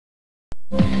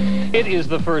It is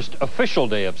the first official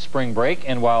day of spring break,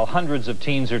 and while hundreds of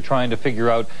teens are trying to figure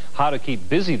out how to keep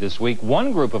busy this week,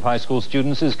 one group of high school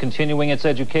students is continuing its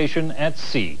education at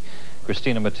sea.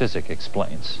 Christina Matisik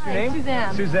explains. Your name?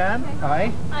 Suzanne. Suzanne.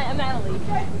 Hi. Hi, I'm Annalie.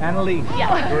 Annalie.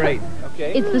 Yeah. Great.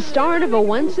 Okay. It's the start of a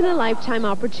once-in-a-lifetime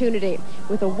opportunity,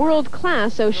 with a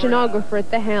world-class oceanographer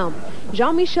at the helm.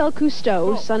 Jean-Michel,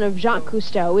 son of Jacques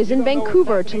Cousteau, is in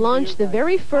Vancouver to launch the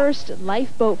very first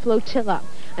LIFEboat Flotilla,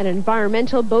 an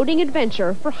environmental boating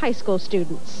adventure for high school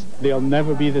students. They'll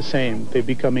never be the same. They're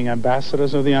becoming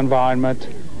ambassadors of the environment,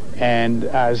 and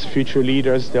as future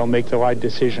leaders, they'll make the right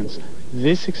decisions.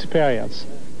 This experience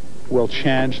will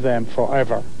change them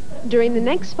forever. During the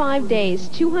next 5 days,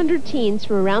 200 teens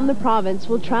from around the province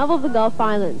will travel the Gulf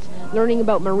Islands, learning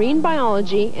about marine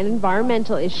biology and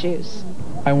environmental issues.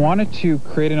 I wanted to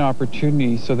create an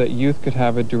opportunity so that youth could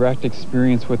have a direct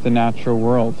experience with the natural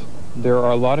world. There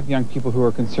are a lot of young people who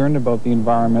are concerned about the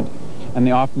environment, and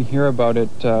they often hear about it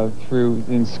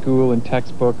in school and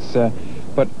textbooks,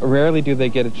 but rarely do they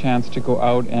get a chance to go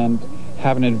out and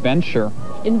have an adventure.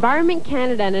 Environment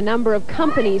Canada and a number of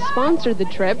companies sponsored the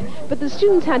trip, but the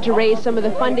students had to raise some of the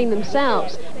funding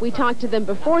themselves. We talked to them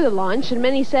before the launch, and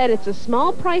many said it's a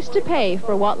small price to pay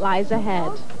for what lies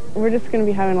ahead. We're just going to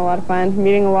be having a lot of fun,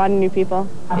 meeting a lot of new people.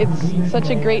 It's such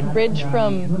a great bridge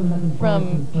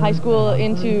from high school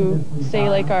into, say,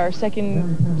 like our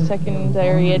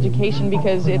secondary education,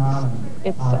 because it's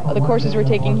the courses we're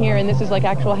taking here, and this is like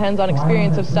actual hands-on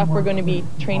experience of stuff we're going to be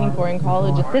training for in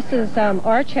college. This is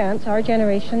our chance, our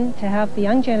generation, to have the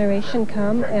young generation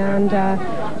come and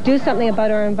do something about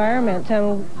our environment.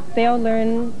 They'll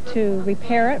learn to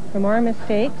repair it from our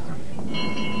mistakes.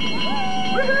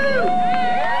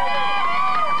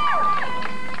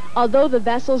 Although the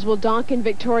vessels will dock in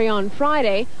Victoria on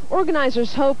Friday,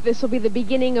 organizers hope this will be the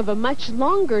beginning of a much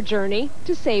longer journey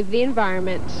to save the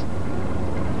environment.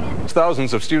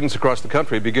 Thousands of students across the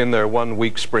country begin their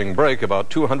one-week spring break. About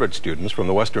 200 students from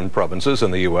the western provinces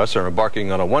in the U.S. are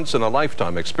embarking on a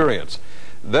once-in-a-lifetime experience.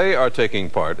 They are taking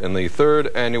part in the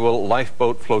 3rd annual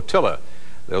LIFEboat Flotilla.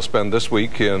 They'll spend this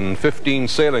week in 15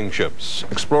 sailing ships,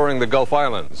 exploring the Gulf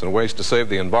Islands and ways to save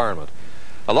the environment.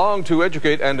 Along to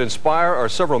educate and inspire are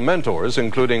several mentors,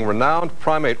 including renowned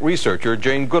primate researcher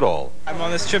Jane Goodall. I'm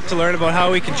on this trip to learn about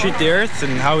how we can treat the earth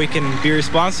and how we can be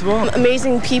responsible.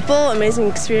 Amazing people, amazing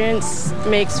experience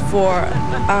makes for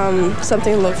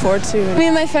something to look forward to. Me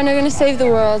and my friend are going to save the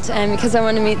world because I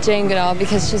want to meet Jane Goodall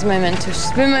because she's my mentor.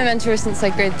 She's been my mentor since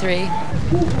like grade 3.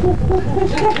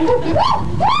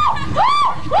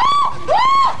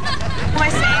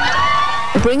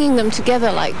 Bringing them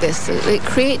together like this, it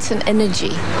creates an energy,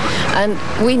 and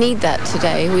we need that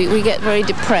today. We get very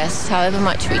depressed. However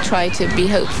much we try to be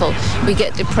hopeful, we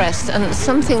get depressed, and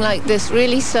something like this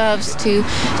really serves to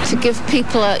give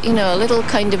people a little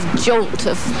kind of jolt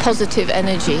of positive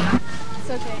energy. It's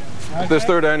okay. This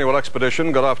 3rd annual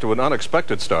expedition got off to an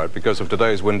unexpected start because of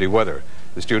today's windy weather.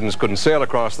 The students couldn't sail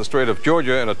across the Strait of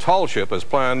Georgia in a tall ship as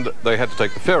planned. They had to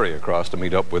take the ferry across to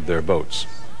meet up with their boats.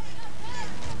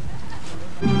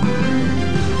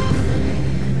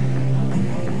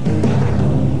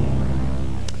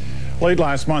 Late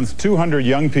last month, 200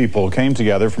 young people came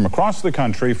together from across the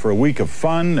country for a week of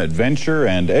fun, adventure,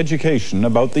 and education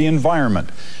about the environment.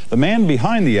 The man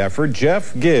behind the effort,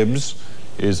 Jeff Gibbs,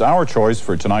 is our choice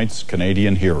for tonight's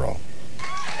Canadian hero.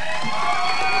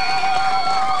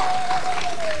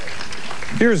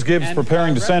 Here's Gibbs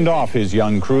preparing to send off his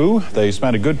young crew. They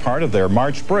spent a good part of their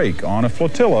March break on a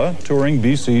flotilla touring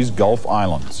BC's Gulf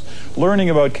Islands,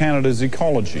 learning about Canada's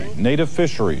ecology, native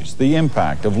fisheries, the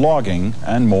impact of logging,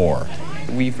 and more.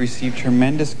 We've received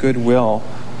tremendous goodwill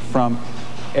from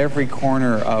every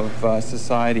corner of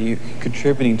society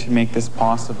contributing to make this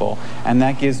possible, and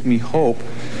that gives me hope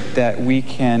that we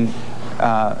can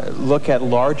look at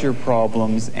larger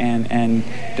problems and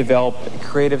develop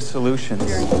creative solutions.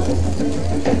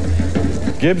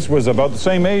 Gibbs was about the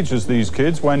same age as these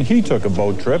kids when he took a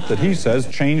boat trip that he says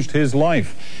changed his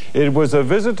life. It was a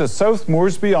visit to South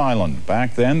Moresby Island,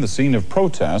 back then the scene of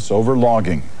protests over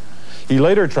logging. He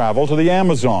later traveled to the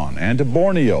Amazon and to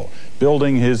Borneo,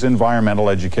 building his environmental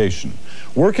education.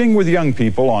 Working with young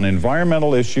people on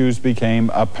environmental issues became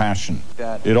a passion.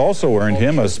 It also earned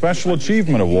him a Special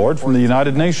Achievement Award from the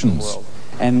United Nations.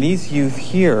 And these youth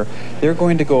here, they're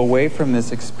going to go away from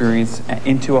this experience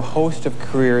into a host of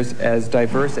careers as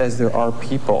diverse as there are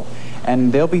people.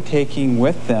 And they'll be taking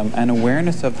with them an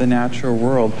awareness of the natural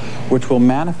world, which will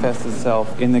manifest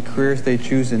itself in the careers they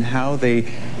choose and how they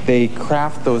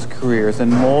craft those careers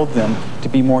and mold them to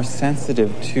be more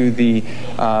sensitive to the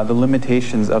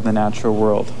limitations of the natural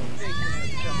world.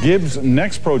 Gibbs'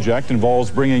 next project involves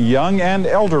bringing young and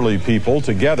elderly people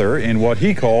together in what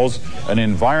he calls an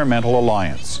environmental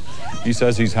alliance. He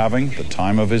says he's having the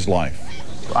time of his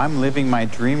life. I'm living my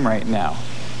dream right now.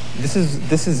 This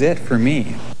is it for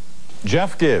me.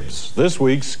 Jeff Gibbs, this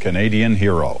week's Canadian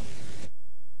hero.